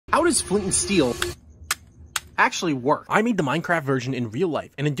How does flint and steel actually work? I made the Minecraft version in real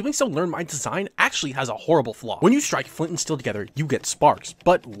life, and in doing so learned my design actually has a horrible flaw. When you strike flint and steel together, you get sparks.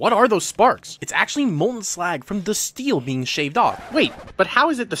 But what are those sparks? It's actually molten slag from the steel being shaved off. Wait, but how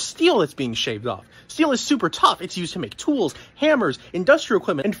is it the steel that's being shaved off? Steel is super tough. It's used to make tools, hammers, industrial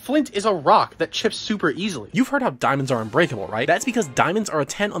equipment, and flint is a rock that chips super easily. You've heard how diamonds are unbreakable, right? That's because diamonds are a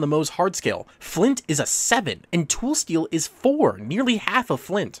 10 on the Mohs hard scale. Flint is a 7, and tool steel is 4, nearly half of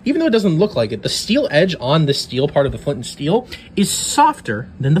flint. Even though it doesn't look like it, the steel edge on the steel part of the flint and steel is softer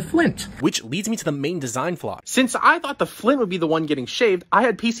than the flint. Which leads me to the main design flaw. Since I thought the flint would be the one getting shaved, I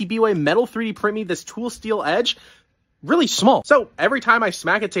had PCBWay metal 3D print me this tool steel edge really small. So every time I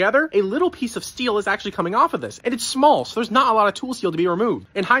smack it together, a little piece of steel is actually coming off of this, and it's small, so there's not a lot of tool steel to be removed.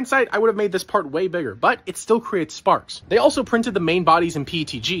 In hindsight, I would have made this part way bigger, but it still creates sparks. They also printed the main bodies in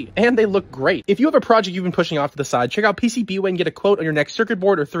PETG, and they look great. If you have a project you've been pushing off to the side, check out PCBWay and get a quote on your next circuit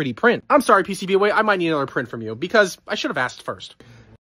board or 3D print. I'm sorry, PCBWay, I might need another print from you, because I should have asked first.